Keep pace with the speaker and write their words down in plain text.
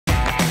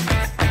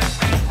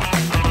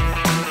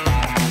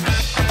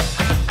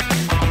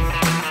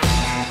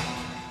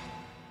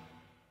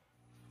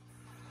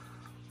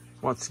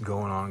What's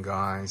going on,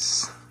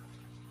 guys?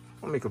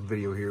 I'll make a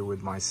video here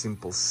with my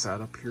simple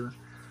setup here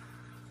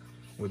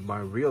with my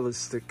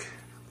realistic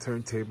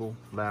turntable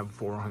Lab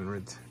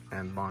 400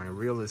 and my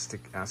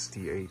realistic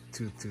STA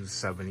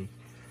 2270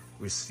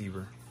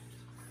 receiver.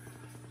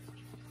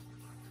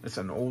 It's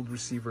an old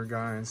receiver,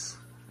 guys,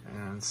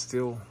 and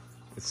still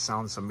it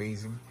sounds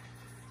amazing.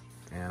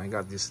 And I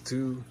got these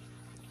two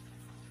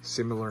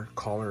similar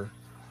color.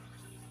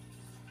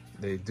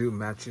 They do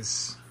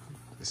matches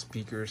the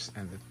speakers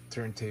and the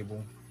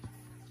turntable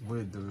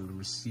with the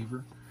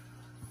receiver.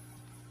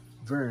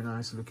 Very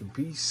nice looking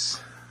piece.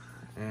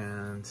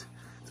 And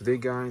today,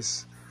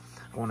 guys,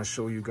 I want to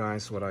show you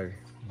guys what I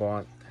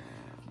bought.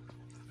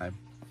 I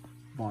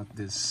bought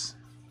this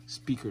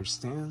speaker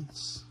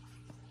stands.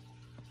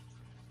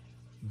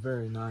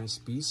 Very nice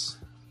piece.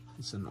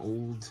 It's an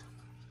old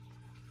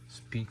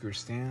speaker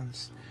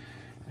stands.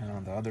 And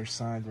on the other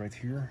side right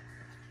here,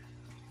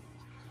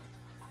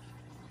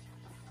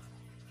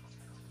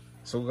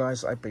 so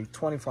guys, I paid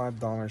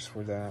 $25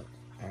 for that,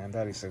 and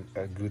that is a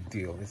good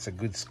deal. It's a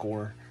good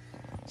score.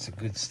 It's a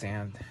good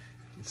stand.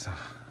 It's a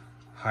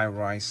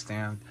high-rise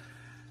stand.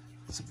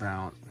 It's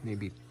about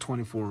maybe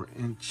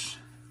 24-inch,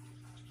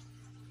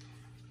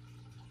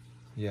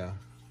 yeah,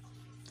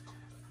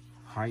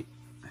 height.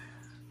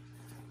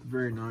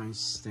 Very nice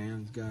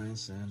stand,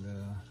 guys, and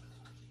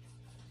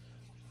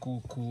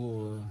cool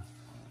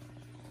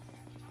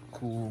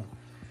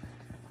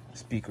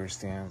speaker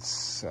stands.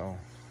 So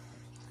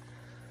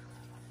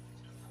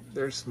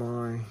there's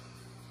my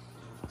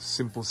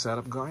simple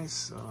setup,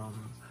 guys.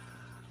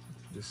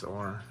 These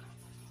are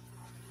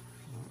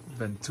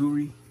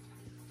Venturi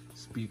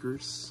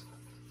speakers,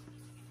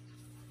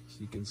 as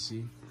you can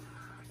see,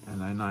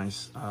 and a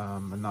nice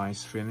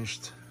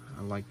finished.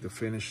 I like the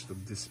finish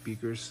of the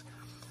speakers.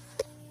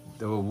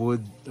 The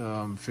wood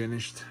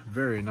finished,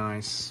 very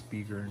nice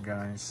speaker,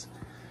 guys.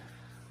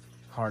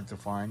 Hard to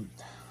find,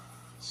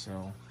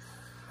 so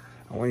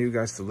I want you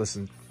guys to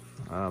listen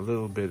a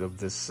little bit of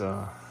this.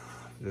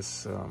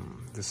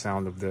 The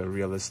sound of the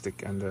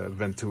realistic and the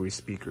Venturi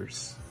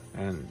speakers,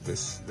 and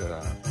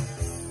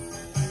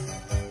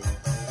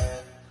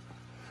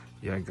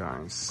yeah,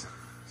 guys.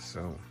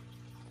 So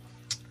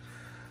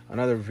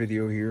another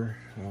video here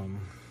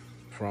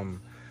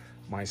from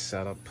my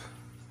setup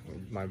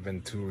with my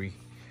Venturi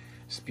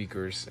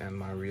speakers and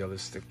my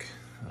realistic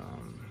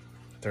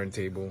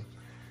turntable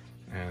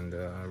and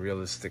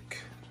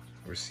realistic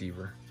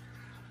receiver.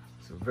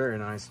 So very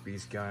nice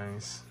piece,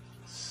 guys.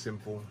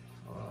 Simple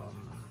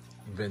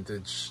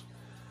vintage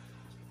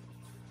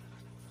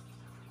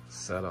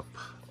setup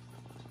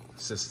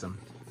system.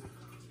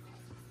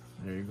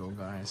 There you go,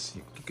 guys.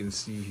 You can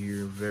see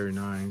here, very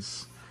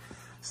nice.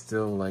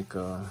 Still like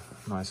a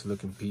nice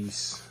looking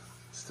piece,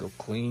 still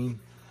clean.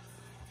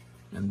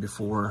 And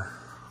before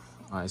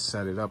I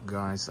set it up,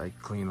 guys, I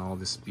clean all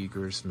the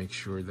speakers, make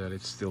sure that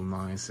it's still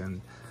nice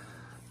and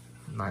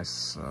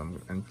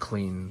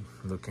clean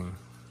looking.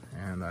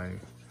 And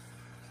I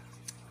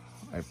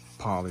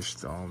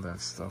polished all that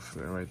stuff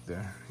there, right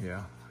there.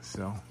 Yeah,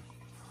 so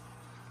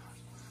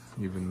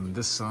even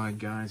this side,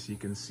 guys, you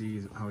can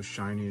see how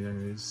shiny that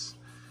is.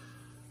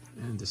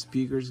 And the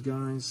speakers,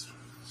 guys,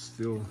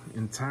 still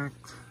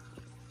intact,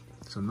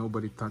 so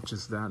nobody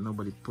touches that,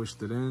 nobody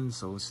pushed it in,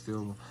 so it's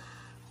still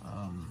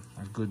a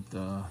good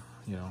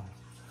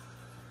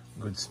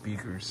good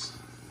speakers.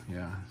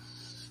 Yeah,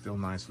 still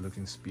nice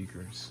looking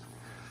speakers.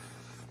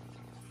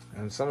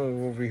 And some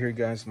of over here,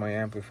 guys, my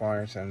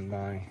amplifiers and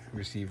my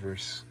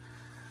receivers.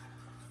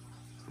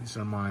 These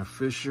are my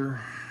Fisher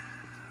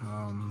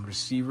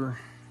receiver.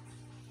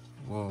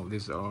 Well,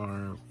 these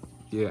are,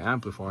 yeah,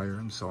 amplifier,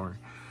 I'm sorry.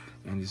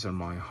 And these are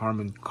my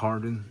Harman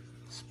Kardon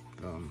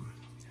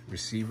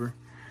receiver.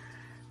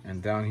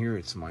 And down here,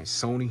 it's my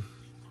Sony.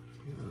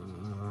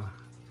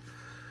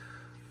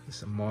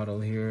 It's a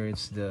model here.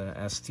 It's the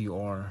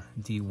STR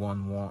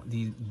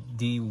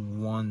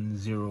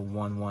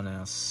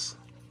D1011S.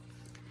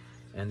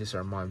 And these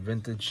are my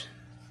vintage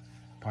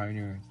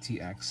Pioneer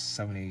TX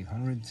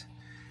 7800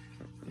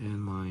 and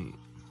my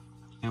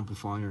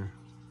amplifier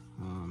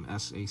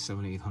SA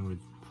 7800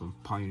 from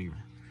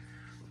Pioneer.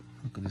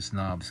 Look at these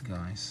knobs,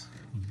 guys.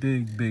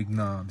 Big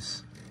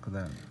knobs. Look at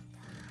that.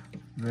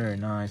 Very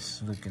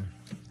nice looking.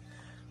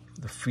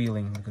 The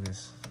feeling, look at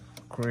this.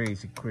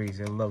 Crazy.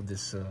 I love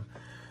this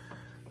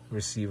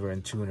receiver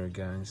and tuner,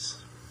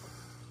 guys.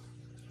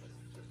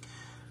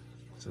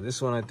 So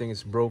this one, I think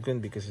it's broken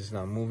because it's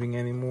not moving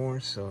anymore,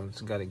 so it's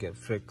got to get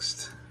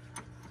fixed.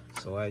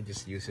 So I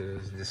just use it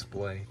as a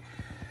display.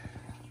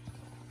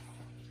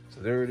 So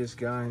there it is,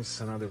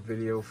 guys. Another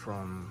video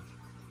from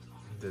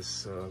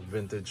this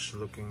vintage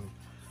looking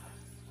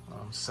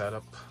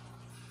setup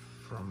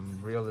from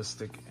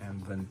realistic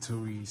and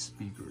Venturi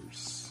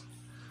speakers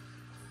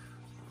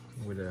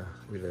with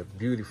a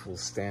beautiful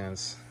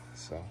stance.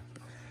 So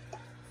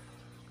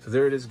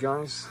there it is,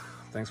 guys.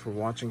 Thanks for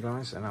watching,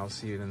 guys, and I'll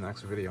see you in the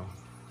next video.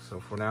 So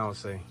for now, I'll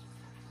say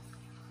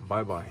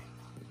bye-bye.